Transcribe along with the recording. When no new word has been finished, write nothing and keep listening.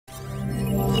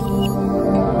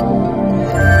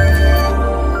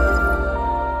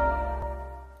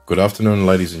Good afternoon,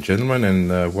 ladies and gentlemen, and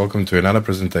welcome to another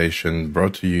presentation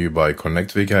brought to you by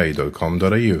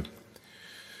connectvk.com.au.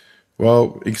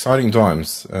 Well, exciting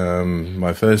times.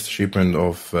 My first shipment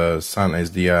of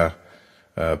SunSDR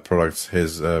products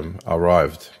has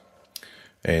arrived,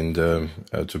 and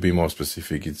to be more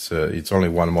specific, it's only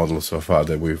one model so far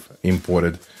that we've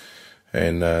imported,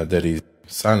 and that is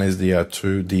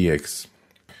SunSDR2 DX.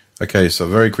 Okay, so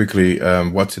very quickly,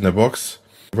 what's in the box?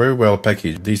 Very well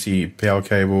packaged DC power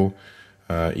cable,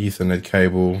 Ethernet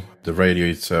cable, the radio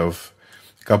itself,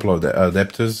 a couple of the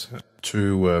adapters,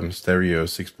 two stereo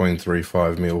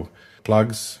 6.35mm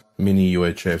plugs, mini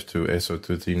UHF to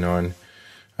SO239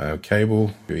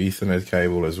 cable, your Ethernet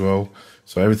cable as well.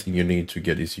 So everything you need to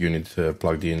get this unit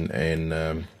plugged in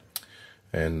and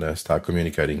start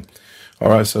communicating.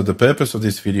 Alright, so the purpose of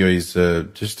this video is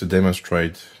just to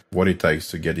demonstrate what it takes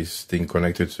to get this thing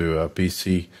connected to a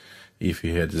PC if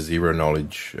you had zero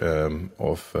knowledge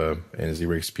of and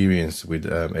zero experience with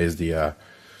SDR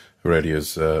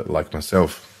radios like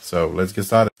myself. So let's get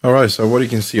started. Alright, so what you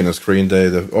can see on the screen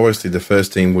there, obviously the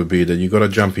first thing would be that you got to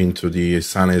jump into the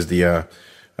SunSDR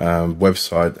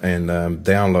website and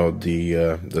download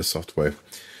the software.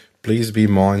 Please be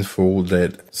mindful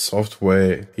that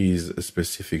software is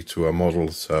specific to a model.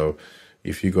 So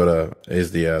if you got a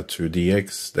SDR2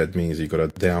 DX, that means you got to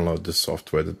download the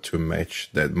software to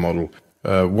match that model.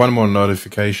 One more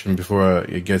notification before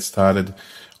I get started.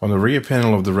 On the rear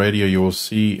panel of the radio, you will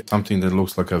see something that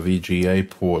looks like a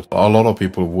VGA port. A lot of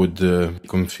people would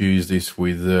confuse this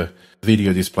with the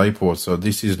video display port. So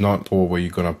this is not a port where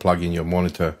you're going to plug in your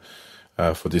monitor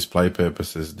for display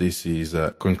purposes. This is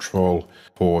a control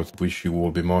port which you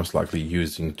will be most likely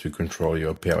using to control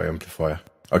your power amplifier.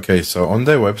 Okay, so on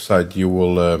their website you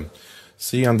will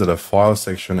see under the file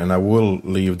section, and I will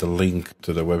leave the link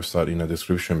to the website in the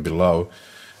description below.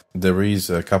 There is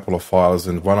a couple of files,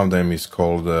 and one of them is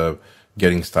called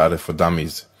Getting Started for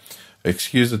Dummies.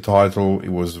 Excuse the title, it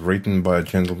was written by a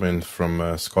gentleman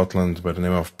from Scotland by the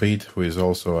name of Pete, who is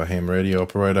also a ham radio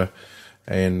operator.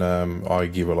 And I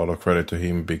give a lot of credit to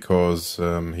him because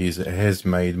he has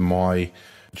made my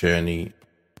journey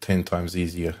 10 times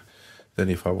easier than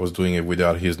if I was doing it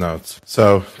without his notes.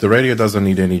 So the radio doesn't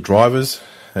need any drivers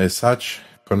as such.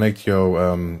 Connect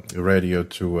your radio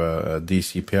to a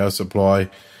DC power supply.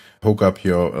 Hook up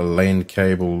your LAN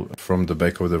cable from the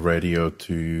back of the radio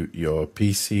to your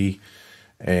PC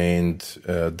and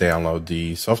download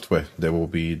the software. That will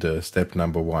be the step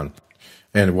number one.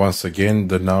 And once again,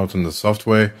 the note on the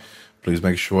software, please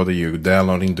make sure that you're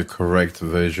downloading the correct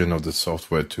version of the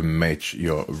software to match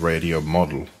your radio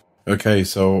model. Okay,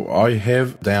 so I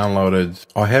have downloaded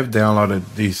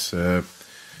this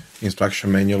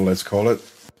instruction manual, let's call it,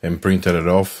 and printed it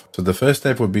off. So the first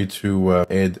step would be to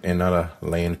add another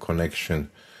LAN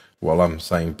connection. Well, I'm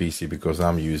saying PC because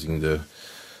I'm using the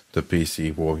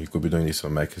PC. Well, you could be doing this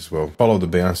on Mac as well. Follow the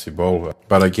bouncy ball.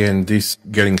 But again, this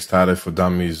Getting Started for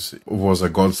Dummies was a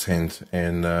godsend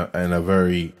and a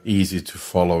very easy to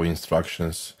follow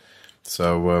instructions.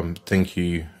 So thank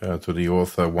you to the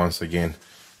author once again.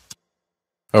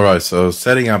 Alright, so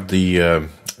setting up the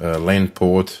LAN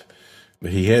port,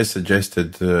 he has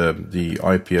suggested the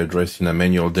IP address in a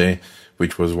manual there,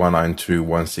 which was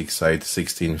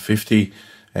 192.168.16.50,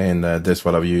 and that's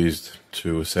what I've used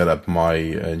to set up my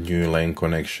new LAN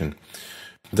connection.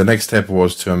 The next step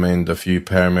was to amend a few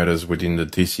parameters within the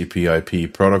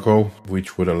TCP/IP protocol,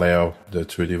 which would allow the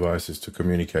two devices to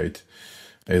communicate.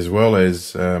 As well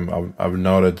as I've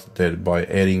noted that by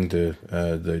adding the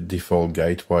default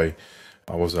gateway,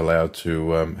 I was allowed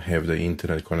to have the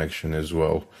internet connection as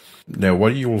well. Now,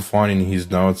 what you will find in his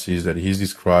notes is that he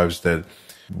describes that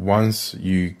once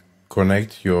you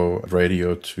connect your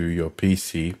radio to your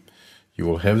PC, you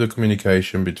will have the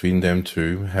communication between them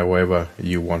two. However,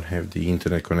 you won't have the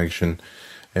internet connection,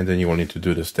 and then you will need to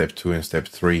do the step 2 and step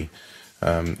 3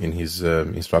 in his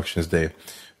instructions there.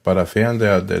 But I found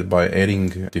out that by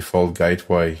adding default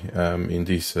gateway in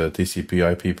this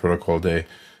TCP/IP protocol there,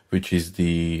 which is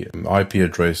the IP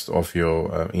address of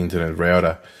your internet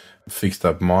router, fixed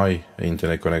up my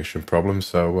internet connection problem.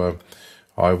 So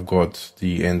I've got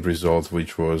the end result,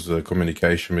 which was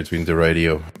communication between the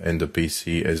radio and the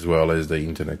PC as well as the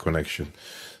internet connection.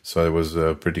 So it was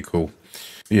pretty cool.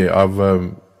 Yeah,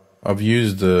 I've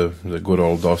used the good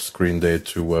old DOS screen there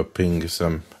to ping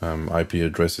some IP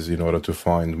addresses in order to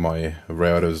find my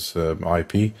router's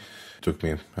IP. It took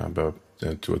me about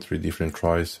 2 or 3 different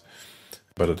tries.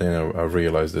 But then I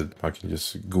realized that I can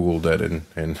just Google that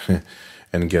and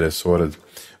and get it sorted.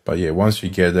 But yeah, once you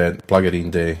get that, plug it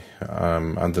in there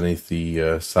underneath the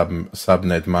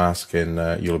subnet mask,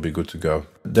 and you'll be good to go.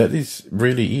 That is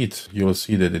really it. You'll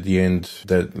see that at the end,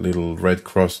 that little red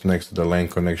cross next to the LAN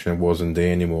connection wasn't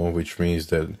there anymore, which means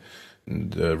that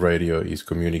the radio is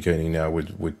communicating now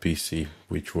with PC,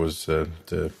 which was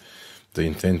the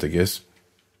intent, I guess.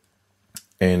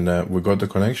 And we got the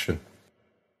connection.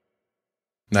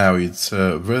 Now, it's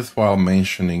worthwhile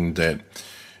mentioning that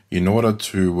in order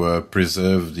to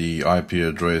preserve the IP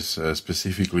address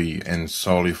specifically and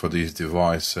solely for this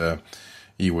device,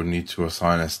 you would need to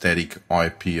assign a static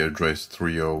IP address through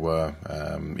your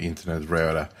internet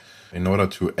router in order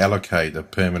to allocate a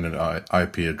permanent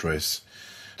IP address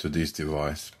to this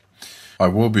device. I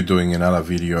will be doing another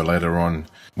video later on,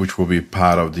 which will be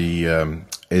part of the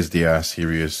SDR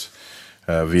series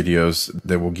videos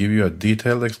that will give you a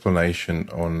detailed explanation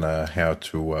on how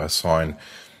to assign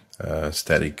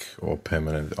static or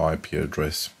permanent IP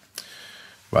address,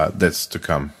 but that's to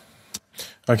come.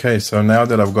 Okay, so now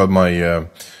that I've got my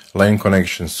LAN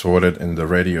connection sorted and the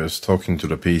radio is talking to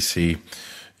the PC,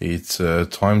 it's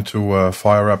time to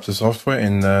fire up the software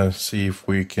and see if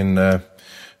we can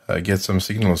get some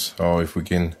signals, or if we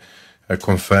can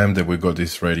confirm that we got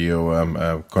this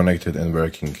radio connected and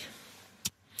working.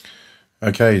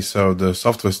 Okay, so the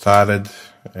software started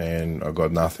and I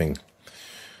got nothing.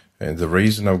 And the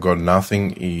reason I've got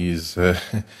nothing is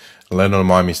learn on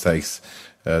my mistakes.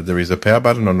 There is a power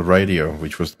button on the radio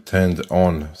which was turned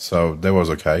on, so that was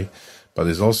okay. But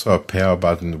there's also a power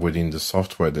button within the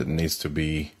software that needs to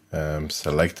be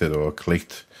selected or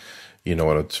clicked in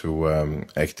order to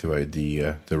activate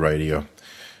the radio,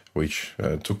 which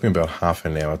took me about half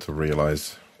an hour to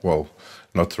realize. Well,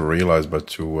 not to realize, but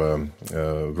to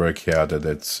work out that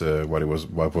that's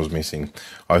what was missing.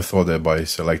 I thought that by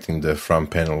selecting the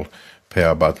front panel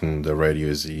power button, the radio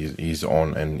is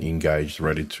on and engaged,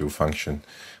 ready to function,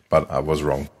 but I was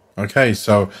wrong. Okay,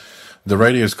 so the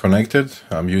radio is connected.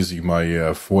 I'm using my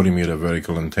 40-meter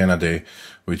vertical antenna there,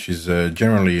 which is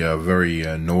generally a very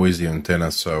noisy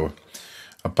antenna. So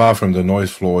apart from the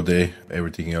noise floor there,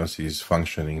 everything else is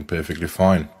functioning perfectly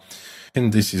fine.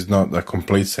 And this is not a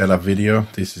complete setup video.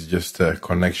 This is just a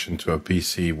connection to a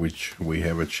PC, which we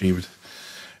have achieved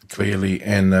clearly.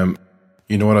 And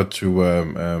in order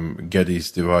to get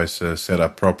this device set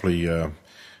up properly,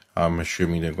 I'm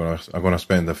assuming I'm gonna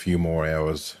spend a few more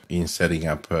hours in setting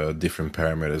up different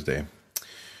parameters there.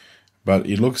 But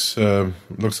it looks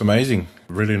amazing,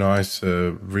 really nice,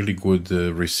 really good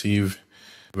receive,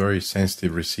 very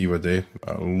sensitive receiver there.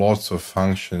 Lots of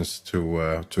functions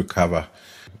to cover.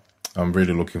 I'm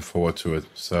really looking forward to it.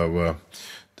 So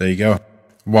there you go.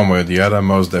 One way or the other,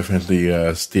 most definitely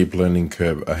a steep learning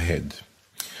curve ahead.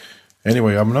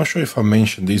 Anyway, I'm not sure if I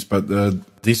mentioned this, but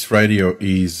this radio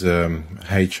is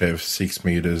HF 6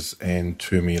 meters and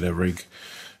 2 meter rig.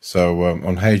 So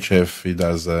on HF it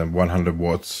does 100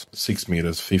 watts, 6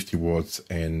 meters, 50 watts,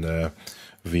 and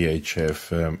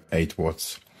VHF 8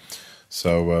 watts.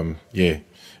 So yeah.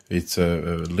 It's a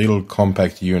little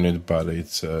compact unit, but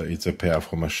it's a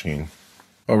powerful machine.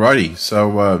 Alrighty,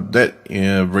 so that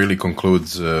really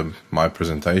concludes my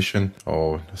presentation,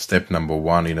 or step number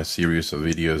 1 in a series of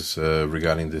videos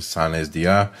regarding the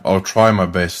SunSDR. I'll try my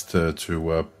best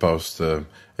to post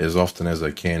as often as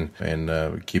I can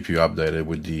and keep you updated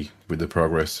with the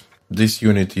progress. This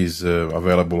unit is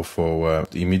available for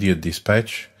immediate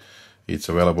dispatch. It's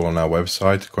available on our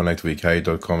website,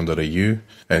 connectvk.com.au,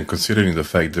 and considering the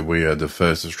fact that we are the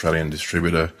first Australian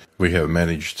distributor, we have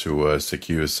managed to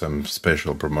secure some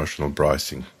special promotional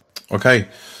pricing. Okay,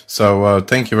 so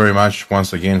thank you very much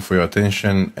once again for your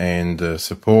attention and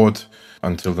support.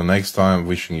 Until the next time,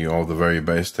 wishing you all the very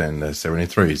best, and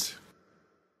 73s.